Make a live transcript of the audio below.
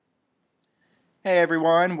Hey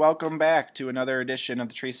everyone, welcome back to another edition of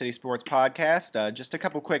the Tree City Sports Podcast. Just a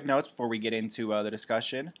couple quick notes before we get into the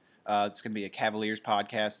discussion. It's going to be a Cavaliers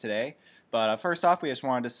podcast today. But first off, we just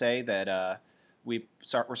wanted to say that we're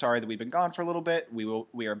sorry that we've been gone for a little bit.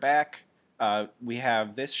 We are back. We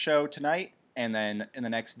have this show tonight, and then in the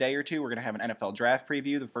next day or two, we're going to have an NFL draft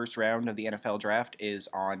preview. The first round of the NFL draft is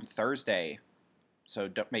on Thursday, so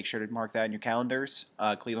make sure to mark that in your calendars.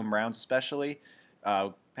 Cleveland Browns especially.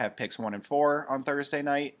 Have picks 1 and 4 on Thursday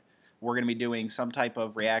night. We're going to be doing some type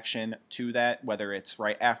of reaction to that, whether it's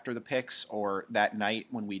right after the picks or that night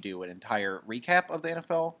when we do an entire recap of the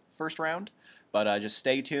NFL first round. But just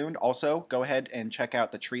stay tuned. Also, go ahead and check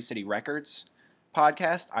out the Tree City Records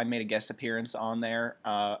podcast. I made a guest appearance on there.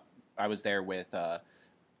 I was there with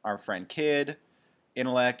our friend Kid,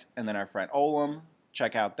 Intellect, and then our friend Olam.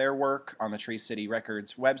 Check out their work on the Tree City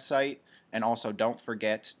Records website. And also, don't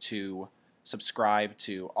forget to subscribe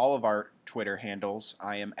to all of our Twitter handles.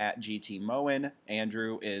 I am at GT Moen.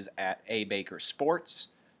 Andrew is at A Baker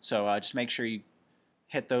Sports. So just make sure you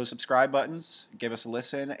hit those subscribe buttons, give us a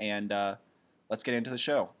listen, and let's get into the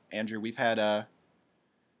show. Andrew, we've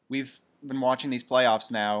been watching these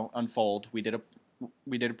playoffs now unfold. We did a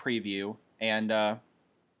preview, and I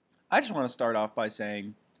just want to start off by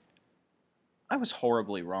saying I was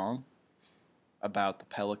horribly wrong about the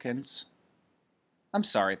Pelicans. I'm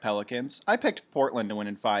sorry, Pelicans. I picked Portland to win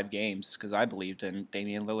in 5 games because I believed in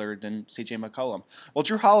Damian Lillard and CJ McCollum. Well,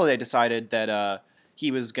 Drew Holiday decided that he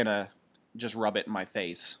was going to just rub it in my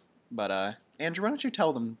face. But, Andrew, why don't you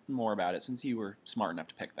tell them more about it since you were smart enough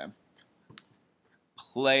to pick them?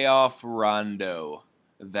 Playoff Rondo.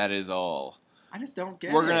 That is all. I just don't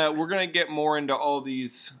get We're it. gonna get more into all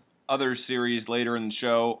these other series later in the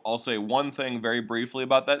show. I'll say one thing very briefly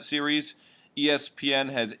about that series. ESPN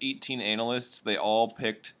has 18 analysts. They all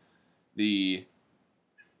picked the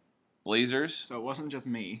Blazers. So it wasn't just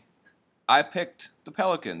me. I picked the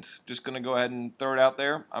Pelicans. Just going to go ahead and throw it out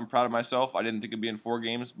there. I'm proud of myself. I didn't think it'd be in 4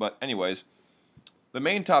 games. But anyways, the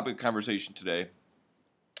main topic of conversation today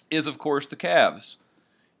is, of course, the Cavs.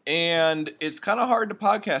 And it's kind of hard to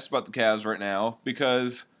podcast about the Cavs right now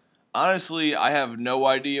because, honestly, I have no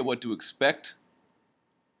idea what to expect.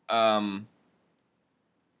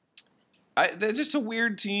 They're just a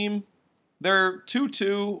weird team. They're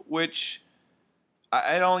 2-2, which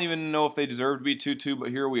I don't even know if they deserve to be 2-2, but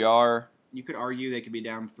here we are. You could argue they could be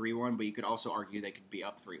down 3-1, but you could also argue they could be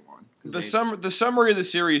up 3-1. The summary of the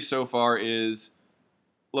series so far is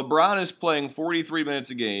LeBron is playing 43 minutes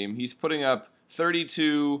a game. He's putting up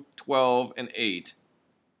 32, 12, and 8.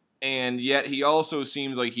 And yet he also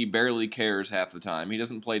seems like he barely cares half the time. He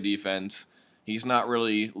doesn't play defense. He's not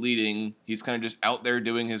really leading. He's kind of just out there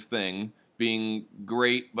doing his thing, being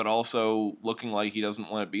great, but also looking like he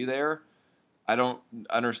doesn't want to be there. I don't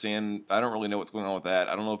understand. I don't really know what's going on with that.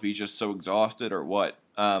 I don't know if he's just so exhausted or what.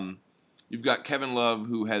 You've got Kevin Love,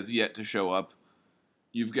 who has yet to show up.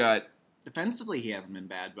 You've got... Defensively, he hasn't been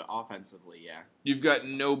bad, but offensively, yeah. You've got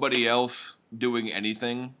nobody else doing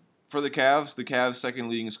anything for the Cavs. The Cavs' second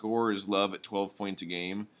leading scorer is Love at 12 points a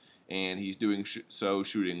game, and he's doing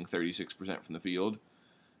shooting 36% from the field.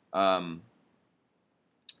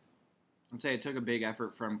 I'd say it took a big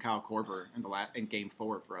effort from Kyle Korver in Game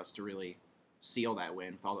 4 for us to really seal that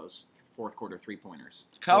win with all those fourth quarter 3-pointers.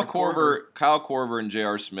 Kyle Korver and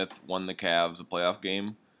J.R. Smith won the Cavs a playoff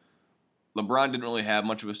game. LeBron didn't really have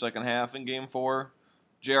much of a second half in Game 4.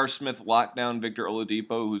 J.R. Smith locked down Victor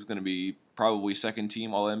Oladipo, who's going to be probably second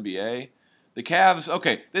team All-NBA. The Cavs,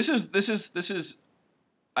 okay, this is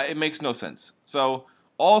it makes no sense. So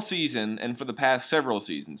all season and for the past several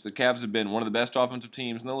seasons, the Cavs have been one of the best offensive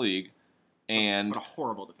teams in the league. But a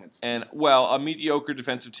horrible defense. And, well, a mediocre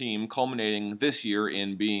defensive team culminating this year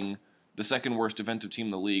in being the second worst defensive team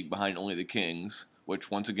in the league behind only the Kings,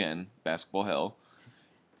 which, once again, basketball hell.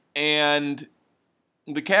 And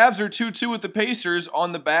the Cavs are 2-2 with the Pacers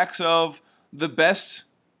on the backs of the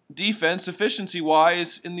best defense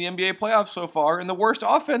efficiency-wise in the NBA playoffs so far and the worst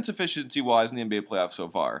offense efficiency-wise in the NBA playoffs so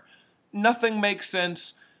far. Nothing makes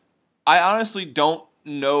sense. I honestly don't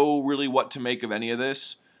know really what to make of any of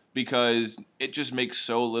this, because it just makes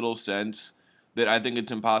so little sense that I think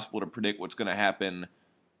it's impossible to predict what's going to happen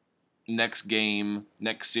next game,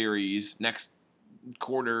 next series, next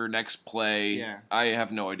quarter, next play. Yeah. I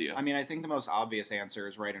have no idea. I mean, I think the most obvious answer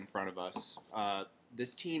is right in front of us.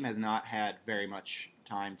 This team has not had very much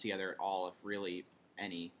time together at all, if really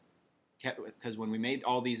any. Because when we made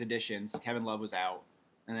all these additions, Kevin Love was out,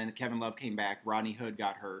 and then Kevin Love came back, Rodney Hood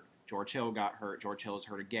got hurt, George Hill got hurt, George Hill is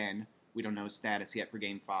hurt again. We don't know his status yet for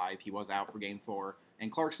Game 5. He was out for Game 4.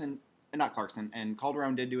 And Calderon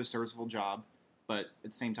did do a serviceable job, but at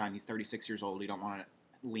the same time, he's 36 years old. You don't want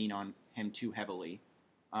to lean on him too heavily.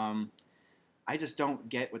 I just don't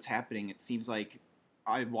get what's happening. It seems like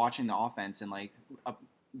I'm watching the offense and like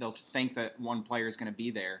they'll think that one player is going to be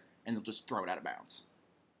there and they'll just throw it out of bounds.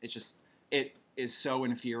 It is so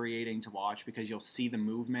infuriating to watch because you'll see the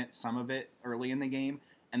movement, some of it early in the game,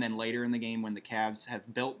 and then later in the game when the Cavs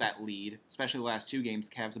have built that lead, especially the last two games,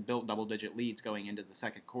 the Cavs have built double-digit leads going into the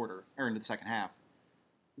second quarter or into the second half.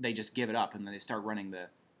 They just give it up and then they start running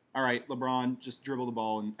all right, LeBron, just dribble the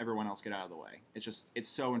ball and everyone else get out of the way. It's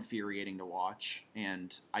so infuriating to watch,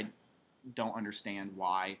 and I don't understand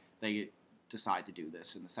why they decide to do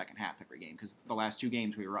this in the second half every game, because the last two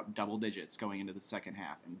games we were up double digits going into the second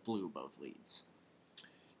half and blew both leads.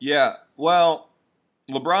 Yeah, well,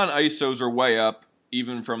 LeBron ISOs are way up,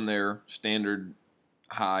 even from their standard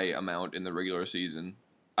high amount in the regular season.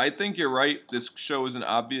 I think you're right. This shows an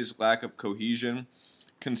obvious lack of cohesion,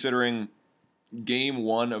 considering Game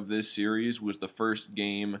 1 of this series was the first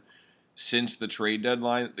game since the trade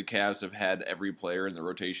deadline that the Cavs have had every player in the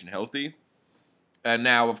rotation healthy. And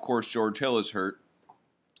now, of course, George Hill is hurt.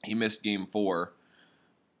 He missed Game 4.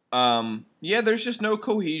 There's just no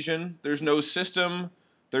cohesion. There's no system.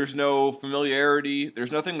 There's no familiarity.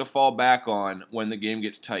 There's nothing to fall back on when the game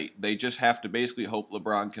gets tight. They just have to basically hope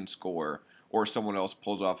LeBron can score or someone else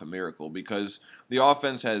pulls off a miracle, because the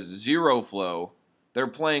offense has zero flow. They're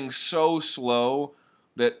playing so slow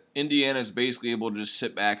that Indiana is basically able to just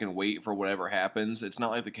sit back and wait for whatever happens. It's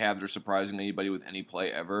not like the Cavs are surprising anybody with any play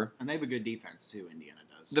ever. And they have a good defense too, Indiana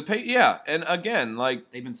does. And again, like,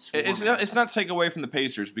 they've been swarming. It's not to take away from the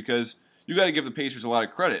Pacers, because you got to give the Pacers a lot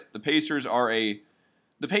of credit. The Pacers are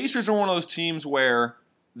one of those teams where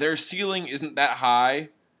their ceiling isn't that high.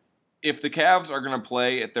 If the Cavs are going to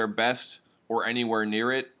play at their best or anywhere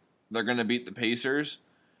near it, they're going to beat the Pacers.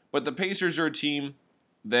 But the Pacers are a team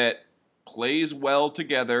that plays well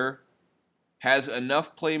together, has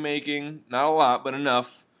enough playmaking, not a lot, but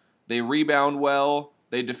enough. They rebound well,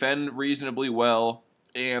 they defend reasonably well,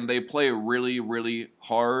 and they play really, really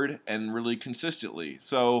hard and really consistently.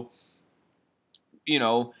 So,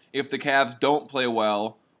 if the Cavs don't play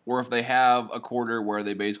well, or if they have a quarter where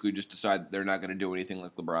they basically just decide they're not going to do anything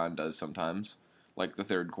like LeBron does sometimes, like the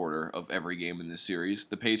third quarter of every game in this series,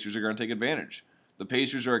 the Pacers are going to take advantage. The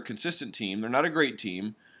Pacers are a consistent team. They're not a great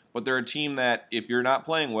team, but they're a team that, if you're not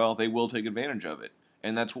playing well, they will take advantage of it.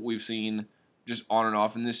 And that's what we've seen just on and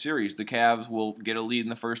off in this series. The Cavs will get a lead in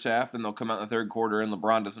the first half, then they'll come out in the third quarter, and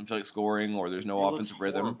LeBron doesn't feel like scoring, or there's no offensive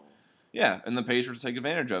rhythm. Horrible. Yeah, and the Pacers take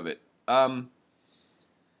advantage of it.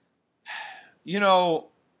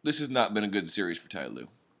 This has not been a good series for Ty Lue.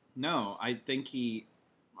 No, I think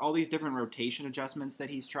all these different rotation adjustments that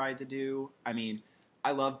he's tried to do. I mean,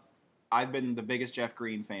 I've been the biggest Jeff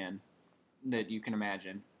Green fan that you can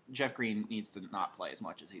imagine. Jeff Green needs to not play as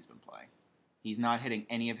much as he's been playing. He's not hitting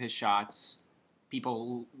any of his shots.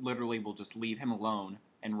 People literally will just leave him alone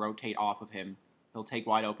and rotate off of him. He'll take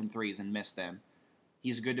wide open threes and miss them.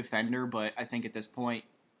 He's a good defender, but I think at this point,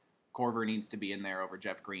 Korver needs to be in there over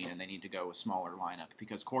Jeff Green, and they need to go a smaller lineup,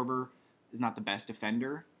 because Korver is not the best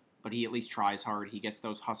defender, but he at least tries hard. He gets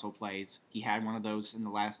those hustle plays. He had one of those in the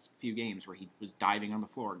last few games where he was diving on the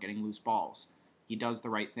floor, getting loose balls. He does the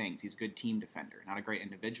right things. He's a good team defender, not a great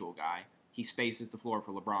individual guy. He spaces the floor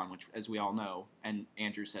for LeBron, which, as we all know, and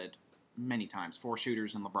Andrew said many times, 4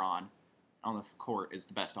 shooters and LeBron on the court is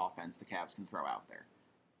the best offense the Cavs can throw out there,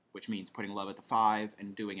 which means putting Love at the 5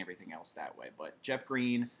 and doing everything else that way. But Jeff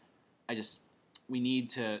Green, we need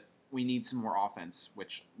some more offense,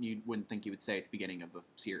 which you wouldn't think you would say at the beginning of the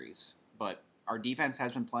series. But our defense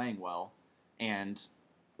has been playing well, and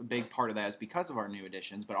a big part of that is because of our new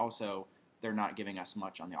additions, but also they're not giving us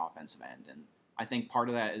much on the offensive end. And I think part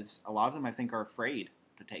of that is a lot of them, I think, are afraid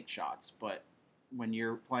to take shots. But when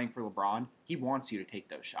you're playing for LeBron, he wants you to take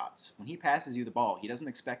those shots. When he passes you the ball, he doesn't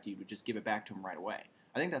expect you to just give it back to him right away.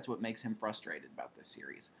 I think that's what makes him frustrated about this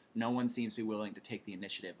series. No one seems to be willing to take the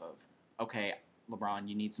initiative of, okay, LeBron,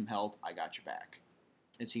 you need some help, I got your back.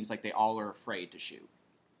 It seems like they all are afraid to shoot.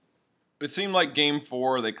 It seemed like Game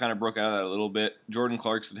 4, they kind of broke out of that a little bit. Jordan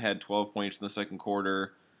Clarkson had 12 points in the second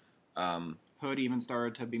quarter. Hood even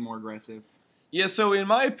started to be more aggressive. Yeah, so in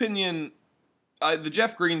my opinion, the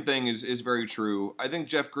Jeff Green thing is very true. I think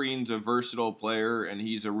Jeff Green's a versatile player, and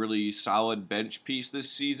he's a really solid bench piece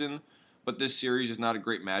this season. But this series is not a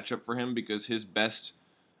great matchup for him, because his best,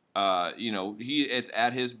 he is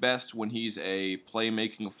at his best when he's a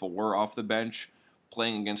playmaking 4 off the bench,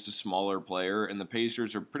 playing against a smaller player. And the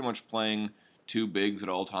Pacers are pretty much playing 2 bigs at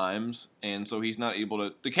all times, and so he's not able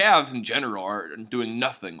to. The Cavs in general are doing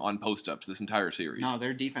nothing on post-ups this entire series. No,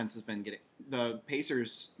 their defense has been the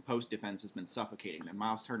Pacers' post defense has been suffocating them.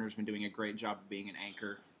 Miles Turner's been doing a great job of being an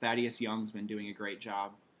anchor. Thaddeus Young's been doing a great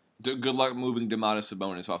job. Good luck moving Domantas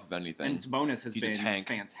Sabonis off of anything. And Sabonis has He's been a tank.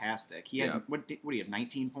 fantastic. He had what did he have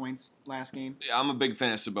 19 points last game? Yeah, I'm a big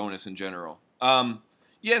fan of Sabonis in general.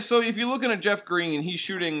 So if you're looking at Jeff Green, he's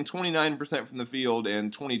shooting 29% from the field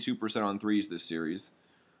and 22% on threes this series.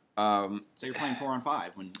 So you're playing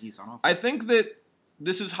 4-on-5 when he's on offense. I think that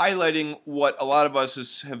this is highlighting what a lot of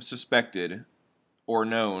us have suspected or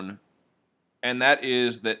known, and that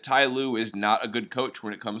is that Ty Lue is not a good coach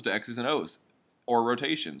when it comes to X's and O's or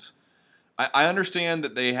rotations. I understand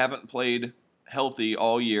that they haven't played healthy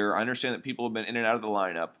all year. I understand that people have been in and out of the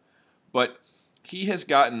lineup, but he has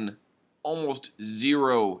gotten almost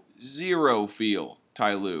zero feel,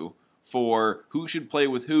 Ty Lue, for who should play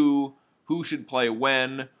with who should play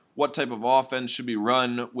when, what type of offense should be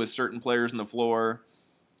run with certain players on the floor.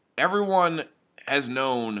 Everyone has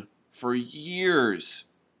known for years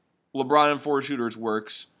LeBron and four shooters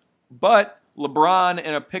works, but LeBron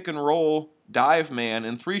and a pick and roll dive man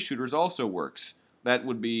and three shooters also works. That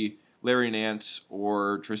would be Larry Nance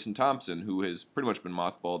or Tristan Thompson, who has pretty much been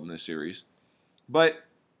mothballed in this series. But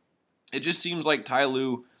it just seems like Ty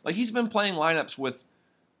Lue, like he's been playing lineups with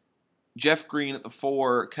Jeff Green at the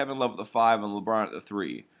 4, Kevin Love at the 5, and LeBron at the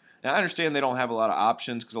 3. Now, I understand they don't have a lot of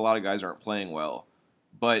options because a lot of guys aren't playing well,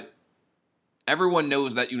 but everyone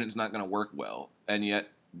knows that unit's not going to work well, and yet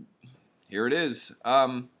here it is.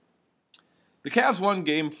 The Cavs won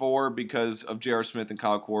Game 4 because of J.R. Smith and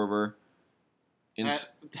Kyle Korver.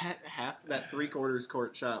 That three-quarters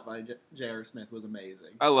court shot by J.R. Smith was amazing.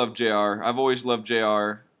 I love J.R. I've always loved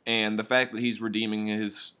J.R., and the fact that he's redeeming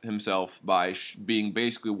himself by being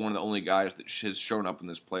basically one of the only guys that has shown up in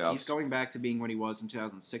this playoffs. He's going back to being what he was in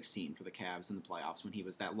 2016 for the Cavs in the playoffs when he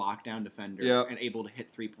was that lockdown defender and able to hit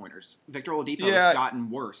three-pointers. Victor Oladipo has gotten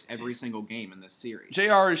worse every single game in this series.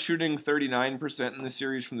 JR is shooting 39% in this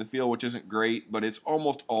series from the field, which isn't great, but it's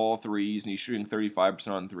almost all threes, and he's shooting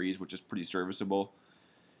 35% on threes, which is pretty serviceable.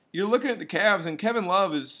 You're looking at the Cavs, and Kevin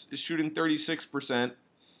Love is shooting 36%.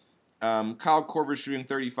 Kyle Korver is shooting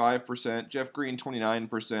 35%. Jeff Green,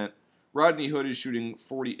 29%. Rodney Hood is shooting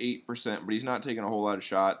 48%, but he's not taking a whole lot of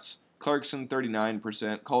shots. Clarkson,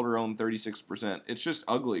 39%. Calderon, 36%. It's just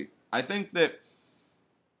ugly. I think that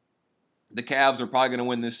the Cavs are probably going to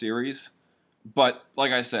win this series, but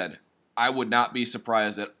like I said, I would not be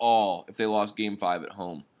surprised at all if they lost Game 5 at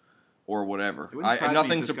home or whatever.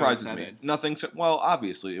 Nothing surprises me. Well,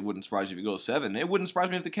 obviously, it wouldn't surprise you if you go 7. It wouldn't surprise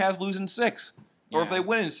me if the Cavs lose in 6. Or if they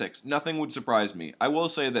win in 6, nothing would surprise me. I will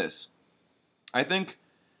say this. I think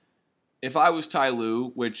if I was Ty Lue,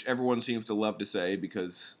 which everyone seems to love to say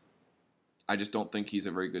because I just don't think he's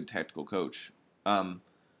a very good tactical coach,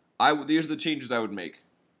 these are the changes I would make.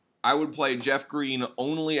 I would play Jeff Green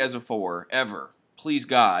only as a 4, ever. Please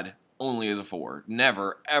God, only as a 4.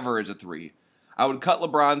 Never, ever as a 3. I would cut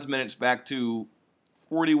LeBron's minutes back to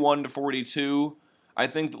 41 to 42. I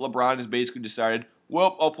think that LeBron has basically decided,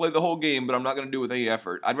 well, I'll play the whole game, but I'm not going to do it with any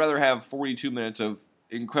effort. I'd rather have 42 minutes of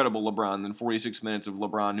incredible LeBron than 46 minutes of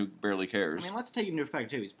LeBron who barely cares. I mean, let's take into effect,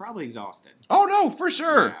 too. He's probably exhausted. Oh, no, for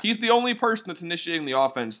sure. Yeah. He's the only person that's initiating the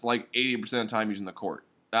offense like 80% of the time using the court.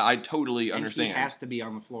 I totally understand. He has to be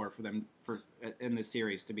on the floor in this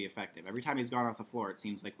series to be effective. Every time he's gone off the floor, it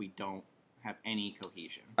seems like we don't have any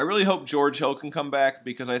cohesion. I really hope George Hill can come back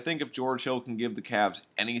because I think if George Hill can give the Cavs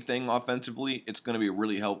anything offensively, it's going to be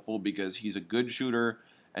really helpful because he's a good shooter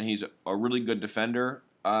and he's a really good defender.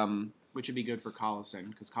 Which would be good for Collison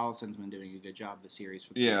because Collison's been doing a good job this series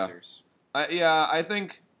for the Pacers. I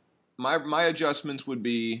think my adjustments would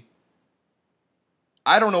be,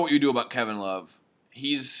 I don't know what you do about Kevin Love.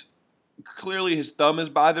 He's clearly his thumb is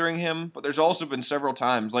bothering him, but there's also been several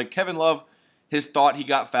times like Kevin Love has thought he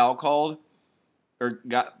got foul called or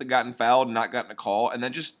gotten fouled and not gotten a call, and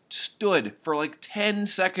then just stood for like 10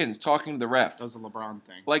 seconds talking to the ref. That was a LeBron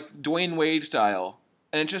thing. Like Dwayne Wade style.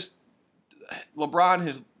 And it just, LeBron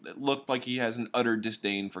has looked like he has an utter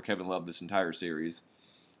disdain for Kevin Love this entire series.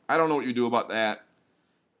 I don't know what you do about that.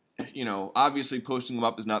 You know, obviously posting him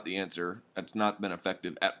up is not the answer. That's not been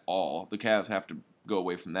effective at all. The Cavs have to go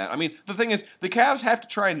away from that. I mean, the thing is, the Cavs have to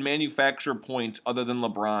try and manufacture points other than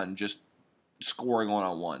LeBron just scoring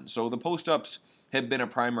one-on-one. So the post-ups have been a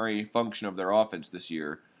primary function of their offense this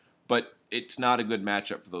year, but it's not a good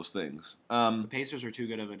matchup for those things. The Pacers are too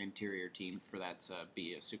good of an interior team for that to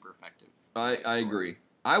be a super effective. I agree.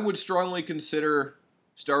 I would strongly consider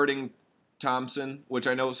starting Thompson, which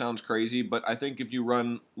I know sounds crazy, but I think if you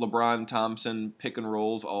run LeBron Thompson pick and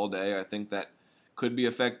rolls all day, I think that could be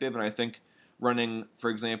effective. And I think running, for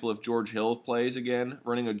example, if George Hill plays again,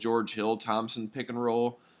 running a George Hill Thompson pick and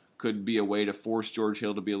roll could be a way to force George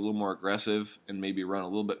Hill to be a little more aggressive and maybe run a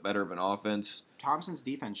little bit better of an offense. If Thompson's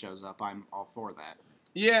defense shows up, I'm all for that.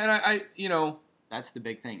 Yeah, and I that's the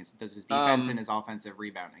big thing is does his defense and his offensive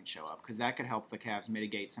rebounding show up? Because that could help the Cavs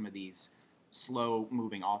mitigate some of these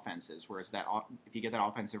slow-moving offenses, whereas that if you get that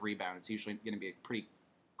offensive rebound, it's usually going to be a pretty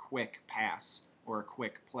quick pass or a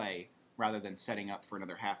quick play rather than setting up for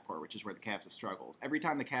another half court, which is where the Cavs have struggled. Every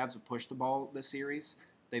time the Cavs have pushed the ball this series,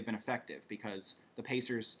 they've been effective because the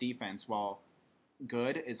Pacers' defense, while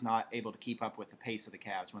good, is not able to keep up with the pace of the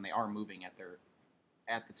Cavs when they are moving at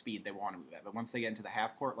the speed they want to move at. But once they get into the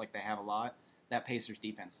half court, like they have a lot, that Pacers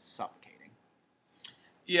defense is suffocating.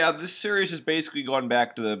 Yeah, this series has basically gone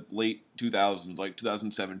back to the late 2000s, like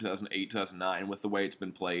 2007, 2008, 2009, with the way it's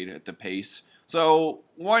been played at the pace. So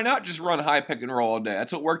why not just run high pick and roll all day?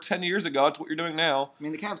 That's what worked 10 years ago. That's what you're doing now. I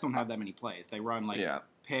mean, the Cavs don't have that many plays. They run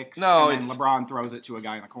picks, no, and then LeBron throws it to a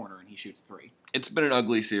guy in the corner and he shoots a three. It's been an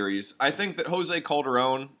ugly series. I think that Jose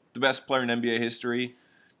Calderon, the best player in NBA history,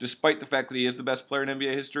 despite the fact that he is the best player in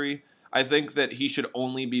NBA history, I think that he should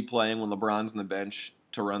only be playing when LeBron's on the bench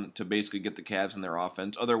to basically get the Cavs in their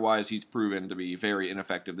offense. Otherwise, he's proven to be very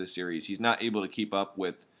ineffective this series. He's not able to keep up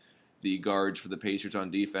with the guards for the Pacers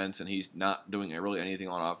on defense, and he's not doing really anything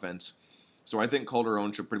on offense. So I think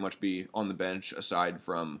Calderon should pretty much be on the bench aside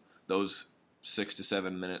from those 6 to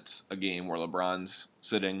 7 minutes a game where LeBron's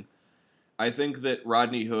sitting. I think that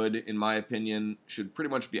Rodney Hood, in my opinion, should pretty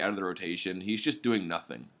much be out of the rotation. He's just doing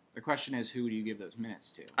nothing. The question is, who do you give those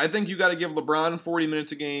minutes to? I think you got to give LeBron 40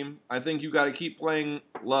 minutes a game. I think you got to keep playing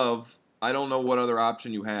Love. I don't know what other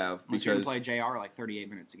option you have. Unless you're going to play JR like 38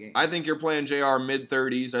 minutes a game. I think you're playing JR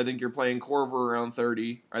mid-30s. I think you're playing Korver around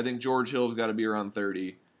 30. I think George Hill's got to be around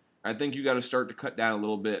 30. I think you got to start to cut down a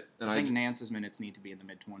little bit. And I think Nance's minutes need to be in the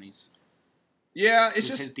mid-20s. Yeah, it's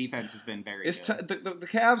just his defense has been very good. The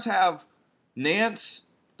Cavs have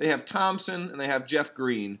Nance, they have Thompson, and they have Jeff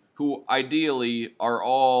Green, who ideally are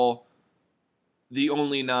all the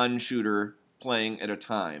only non-shooter playing at a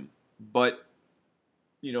time. But,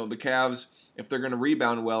 the Cavs, if they're going to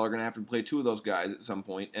rebound well, are going to have to play two of those guys at some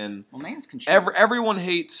point. And Nance can shoot. Everyone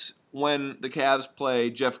hates when the Cavs play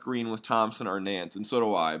Jeff Green with Thompson or Nance, and so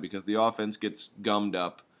do I, because the offense gets gummed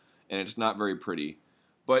up, and it's not very pretty.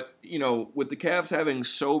 But, with the Cavs having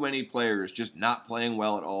so many players just not playing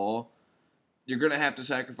well at all, you're going to have to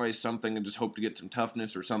sacrifice something and just hope to get some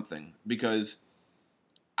toughness or something. Because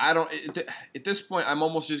at this point, I'm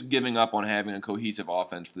almost just giving up on having a cohesive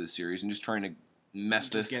offense for this series and just trying to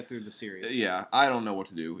just get through the series. Yeah, I don't know what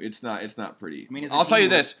to do. It's not pretty. I mean, I'll tell you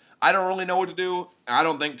this. I don't really know what to do. I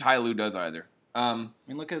don't think Ty Lue does either.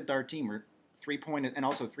 Look at our team. We're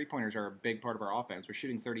three-pointers are a big part of our offense. We're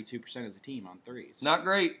shooting 32% as a team on threes. Not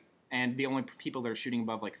great. And the only people that are shooting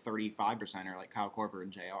above 35% are Kyle Korver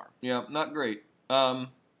and JR. Yeah, not great.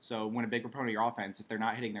 So when a big proponent of your offense, if they're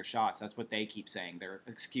not hitting their shots, that's what they keep saying. Their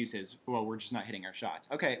excuse is, well, we're just not hitting our shots.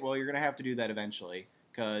 Okay, well, you're going to have to do that eventually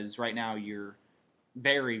because right now you're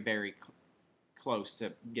very, very close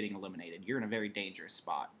to getting eliminated. You're in a very dangerous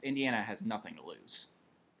spot. Indiana has nothing to lose.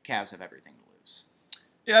 The Cavs have everything to lose.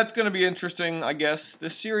 Yeah, it's going to be interesting, I guess.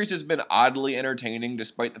 This series has been oddly entertaining,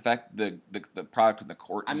 despite the fact that the product in the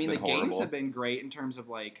court has been horrible. The games have been great in terms of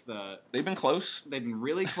They've been close. They've been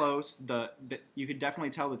really close. You could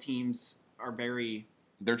definitely tell the teams are very.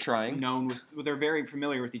 They're trying. They're very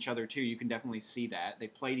familiar with each other too. You can definitely see that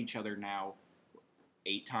they've played each other now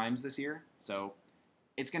 8 times this year, so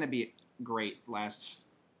it's going to be great last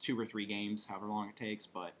 2 or 3 games, however long it takes.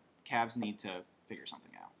 But Cavs need to figure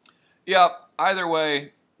something out. Yeah, either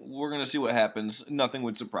way, we're going to see what happens. Nothing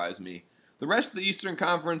would surprise me. The rest of the Eastern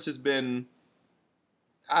Conference has been,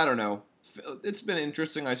 I don't know. It's been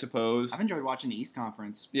interesting, I suppose. I've enjoyed watching the East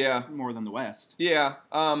Conference more than the West. Yeah.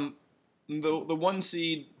 The 1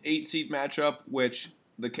 seed, 8 seed matchup, which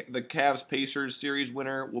the Cavs-Pacers series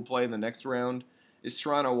winner will play in the next round, is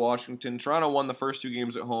Toronto-Washington. Toronto won the first 2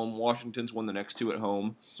 games at home. Washington's won the next 2 at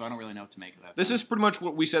home. So I don't really know what to make of that. This is pretty much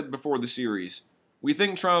what we said before the series. We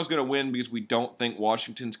think Toronto's going to win because we don't think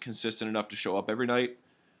Washington's consistent enough to show up every night.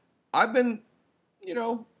 I've been, I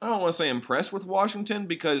don't want to say impressed with Washington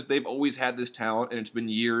because they've always had this talent and it's been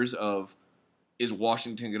years of, is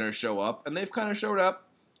Washington going to show up? And they've kind of showed up.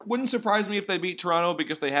 Wouldn't surprise me if they beat Toronto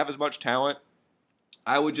because they have as much talent.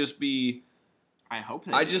 I would just be... I hope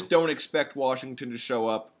they I do. just don't expect Washington to show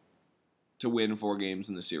up to win 4 games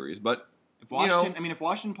in the series. But, if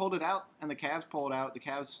Washington pulled it out and the Cavs pulled it out, the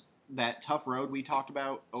Cavs... That tough road we talked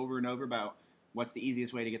about over and over about what's the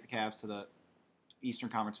easiest way to get the Cavs to the Eastern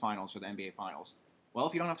Conference Finals or the NBA Finals. Well,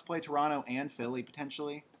 if you don't have to play Toronto and Philly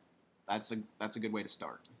potentially, that's a good way to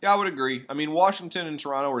start. Yeah, I would agree. I mean, Washington and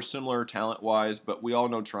Toronto are similar talent-wise, but we all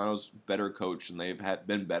know Toronto's better coached, and they've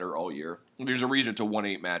been better all year. There's a reason it's a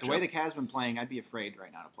 1-8 matchup. The way the Cavs been playing, I'd be afraid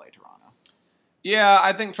right now to play Toronto. Yeah,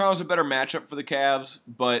 I think Toronto's a better matchup for the Cavs,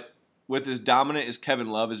 but with as dominant as Kevin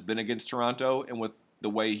Love has been against Toronto, and with the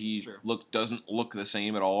way he doesn't look the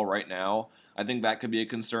same at all right now, I think that could be a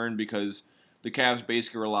concern because the Cavs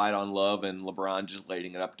basically relied on Love and LeBron just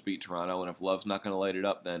lighting it up to beat Toronto, and if Love's not going to light it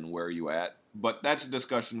up, then where are you at? But that's a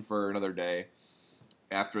discussion for another day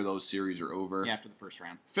after those series are over. Yeah, after the first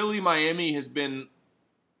round. Philly-Miami has been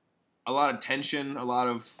a lot of tension, a lot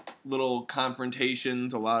of little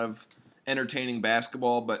confrontations, a lot of entertaining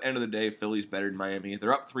basketball, but end of the day, Philly's better than Miami.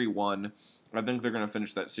 They're up 3-1. I think they're going to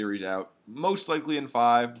finish that series out, most likely in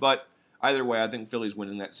 5, but either way, I think Philly's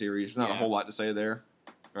winning that series. Not a whole lot to say there.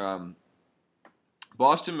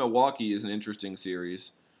 Boston-Milwaukee is an interesting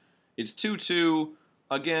series. It's 2-2.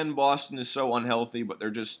 Again, Boston is so unhealthy, but they're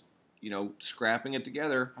just, scrapping it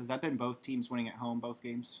together. Has that been both teams winning at home, both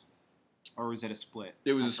games? Or was it a split?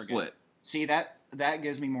 It was a split. See, that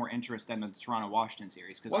gives me more interest than the Toronto-Washington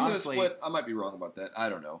series. Because honestly, it a split? I might be wrong about that. I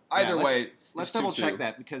don't know. Either way, let's double-check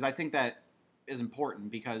that, because I think that is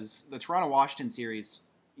important, because the Toronto-Washington series,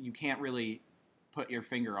 you can't really put your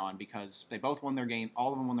finger on, because they both won their game.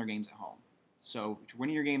 All of them won their games at home. So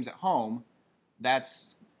winning your games at home,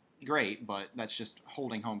 that's great, but that's just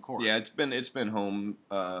holding home court. Yeah, it's been home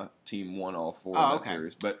team won all 4 in that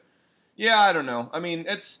series. But yeah, I don't know. I mean,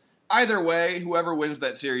 it's either way, whoever wins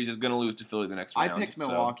that series is going to lose to Philly the next round. I picked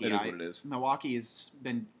Milwaukee. So it is what it is. Milwaukee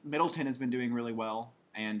Middleton has been doing really well,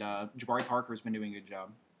 and Jabari Parker's been doing a good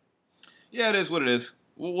job. Yeah, it is what it is.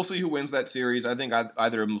 We'll see who wins that series. I think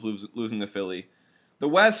either of them is losing to Philly. The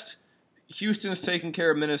West, Houston's taking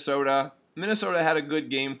care of Minnesota. Minnesota had a good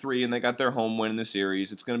game 3, and they got their home win in the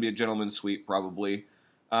series. It's going to be a gentleman's sweep, probably.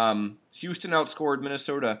 Houston outscored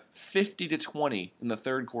Minnesota 50-20 in the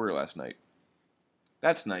third quarter last night.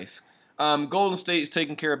 That's nice. Golden State is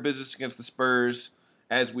taking care of business against the Spurs,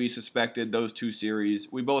 as we suspected, those 2 series.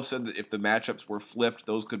 We both said that if the matchups were flipped,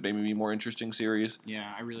 those could maybe be more interesting series.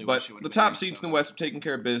 Yeah, I really wish it would have been. But the top seeds in the West are taking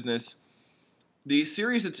care of business. The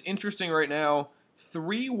series that's interesting right now,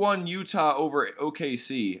 3-1 Utah over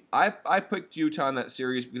OKC. I picked Utah in that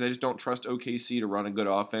series because I just don't trust OKC to run a good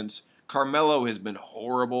offense. Carmelo has been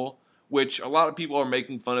horrible, which a lot of people are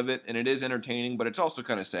making fun of it, and it is entertaining, but it's also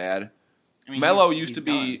kind of sad. I mean, Melo used to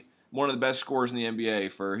be one of the best scorers in the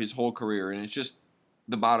NBA for his whole career, and it's just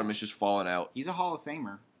the bottom is just falling out. He's a Hall of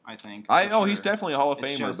Famer, I think. He's definitely a Hall of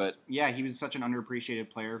Famer, but yeah, he was such an underappreciated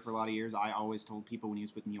player for a lot of years. I always told people when he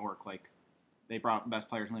was with New York, like, they brought best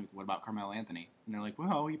players in the league. What about Carmelo Anthony? And they're like,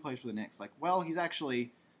 well, he plays for the Knicks. Like, well, he's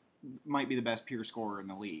actually might be the best pure scorer in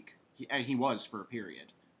the league. He was for a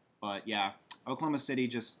period. But yeah, Oklahoma City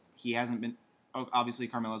he hasn't been. Obviously,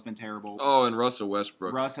 Carmelo's been terrible. Oh, and Russell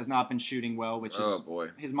Westbrook. Russ has not been shooting well, which is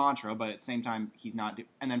his mantra. But at the same time, he's not.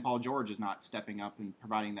 And then Paul George is not stepping up and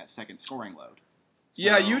providing that second scoring load. So,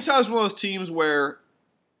 yeah, Utah's one of those teams where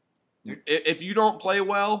if you don't play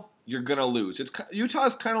well, you're gonna lose.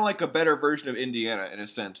 Utah's kind of like a better version of Indiana in a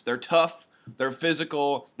sense. They're tough, they're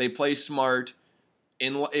physical, they play smart.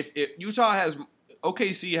 If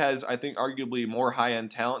OKC has, I think, arguably more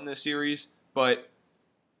high-end talent in this series, but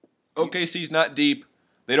OKC's not deep.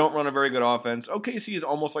 They don't run a very good offense. OKC is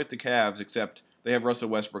almost like the Cavs, except they have Russell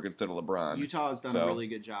Westbrook instead of LeBron. Utah has done a really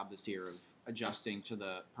good job this year of adjusting to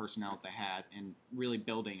the personnel that they had and really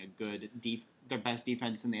building a good their best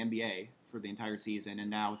defense in the NBA for the entire season. And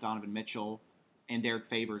now with Donovan Mitchell and Derek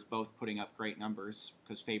Favors both putting up great numbers,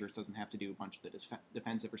 because Favors doesn't have to do a bunch of the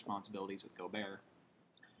defensive responsibilities with Gobert.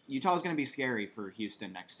 Utah's going to be scary for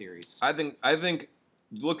Houston next series. I think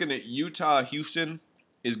looking at Utah-Houston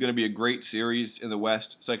is going to be a great series in the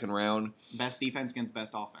West, second round. Best defense against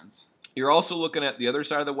best offense. You're also looking at the other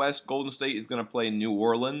side of the West. Golden State is going to play New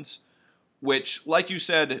Orleans, which, like you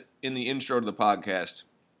said in the intro to the podcast,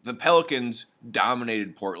 the Pelicans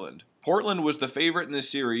dominated Portland. Portland was the favorite in this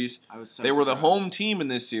series. They were the home team in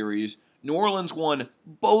this series. New Orleans won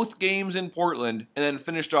both games in Portland and then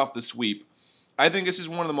finished off the sweep. I think this is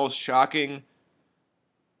one of the most shocking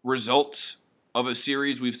results of a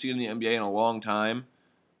series we've seen in the NBA in a long time,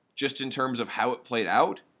 just in terms of how it played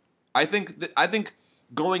out. I think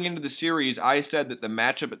going into the series, I said that the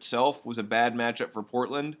matchup itself was a bad matchup for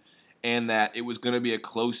Portland and that it was going to be a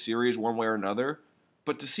close series one way or another.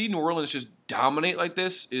 But to see New Orleans just dominate like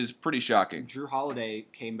this is pretty shocking. Drew Holiday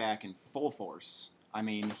came back in full force. I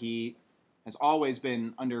mean, he has always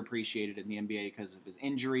been underappreciated in the NBA because of his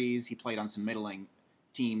injuries. He played on some middling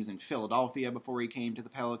teams in Philadelphia before he came to the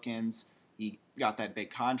Pelicans. he got that big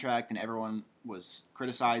contract, and everyone was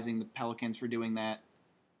criticizing the Pelicans for doing that.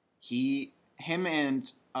 Him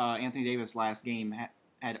and Anthony Davis last game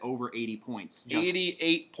had over 80 points.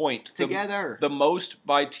 88 points. Together. The most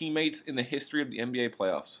by teammates in the history of the NBA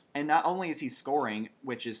playoffs. And not only is he scoring,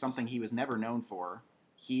 which is something he was never known for,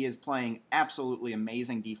 he is playing absolutely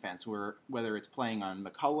amazing defense, whether it's playing on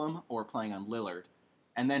McCollum or playing on Lillard.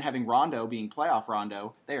 And then having Rondo being playoff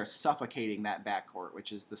Rondo, they are suffocating that backcourt,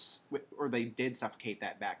 they did suffocate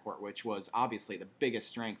that backcourt, which was obviously the biggest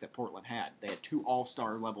strength that Portland had. They had 2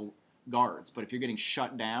 all-star level guards, but if you're getting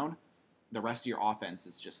shut down, the rest of your offense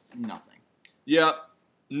is just nothing. Yeah,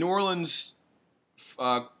 New Orleans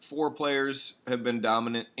 4 players have been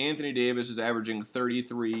dominant. Anthony Davis is averaging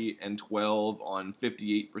 33 and 12 on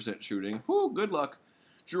 58% shooting. Whoo, good luck.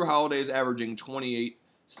 Drew Holiday is averaging 28,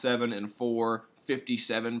 7 and 4,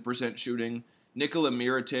 57% shooting. Nikola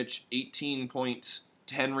Mirotic, 18 points,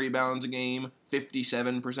 10 rebounds a game,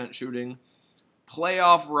 57% shooting.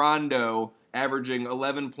 Playoff Rondo averaging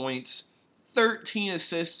 11 points, 13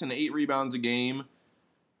 assists and 8 rebounds a game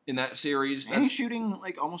in that series. And he's shooting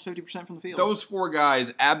like almost 50% from the field. Those 4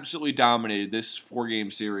 guys absolutely dominated this 4-game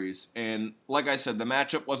series. And like I said, the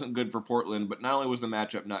matchup wasn't good for Portland, but not only was the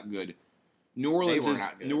matchup not good, New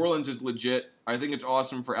Orleans is legit. I think it's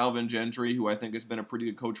awesome for Alvin Gentry, who I think has been a pretty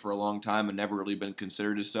good coach for a long time and never really been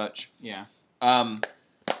considered as such. Yeah.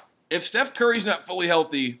 If Steph Curry's not fully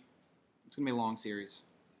healthy, it's going to be a long series.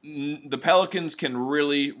 The Pelicans can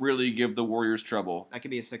really, really give the Warriors trouble. That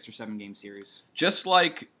could be a 6 or 7 game series. Just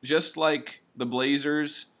like the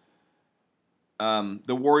Blazers,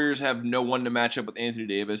 the Warriors have no one to match up with Anthony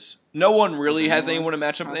Davis. No one really has anyone to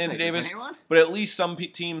match up with Anthony Davis. But at least some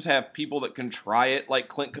teams have people that can try it, like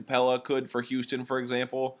Clint Capella could for Houston, for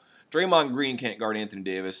example. Draymond Green can't guard Anthony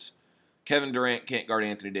Davis. Kevin Durant can't guard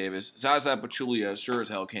Anthony Davis. Zaza Pachulia sure as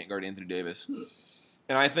hell can't guard Anthony Davis.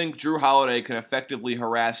 And I think Drew Holiday can effectively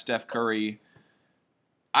harass Steph Curry.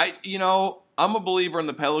 I'm a believer in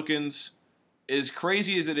the Pelicans, as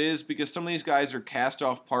crazy as it is, because some of these guys are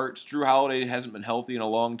cast-off parts. Drew Holiday hasn't been healthy in a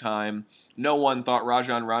long time. No one thought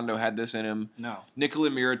Rajon Rondo had this in him. No. Nikola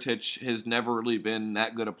Mirotic has never really been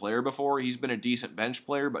that good a player before. He's been a decent bench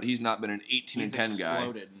player, but he's not been an 18-10 guy. He's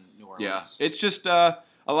exploded in New Orleans. Yeah, it's just a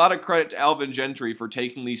lot of credit to Alvin Gentry for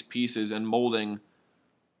taking these pieces and molding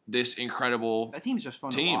this incredible That team's just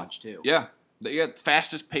fun to watch, too. Yeah. They got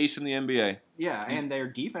fastest pace in the NBA. Yeah, and their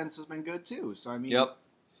defense has been good, too. So, I mean... Yep.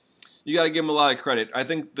 You got to give them a lot of credit. I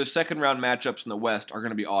think the second-round matchups in the West are going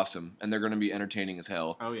to be awesome, and they're going to be entertaining as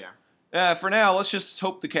hell. Oh, yeah. For now, let's just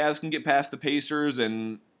hope the Cavs can get past the Pacers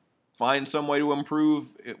and find some way to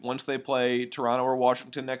improve once they play Toronto or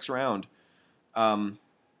Washington next round.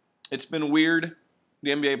 It's been weird,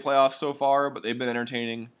 the NBA playoffs so far, but they've been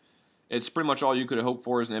entertaining. It's pretty much all you could have hoped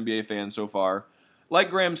for as an NBA fan so far. Like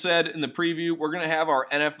Graeme said in the preview, we're going to have our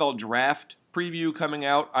NFL draft preview coming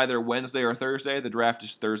out either Wednesday or Thursday. The draft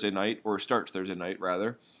is Thursday night, or starts Thursday night,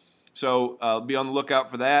 rather. So be on the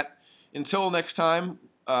lookout for that. Until next time,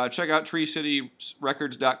 check out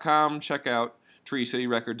TreeCityRecords.com. Check out Tree City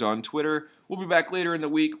Records on Twitter. We'll be back later in the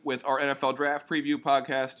week with our NFL Draft Preview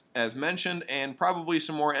podcast, as mentioned, and probably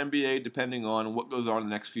some more NBA depending on what goes on in the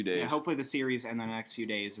next few days. Yeah, hopefully the series and the next few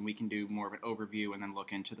days, and we can do more of an overview and then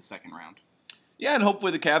look into the second round. Yeah, and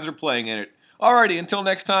hopefully the Cavs are playing in it. Alrighty, until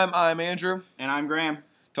next time, I'm Andrew. And I'm Graeme.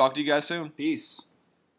 Talk to you guys soon. Peace.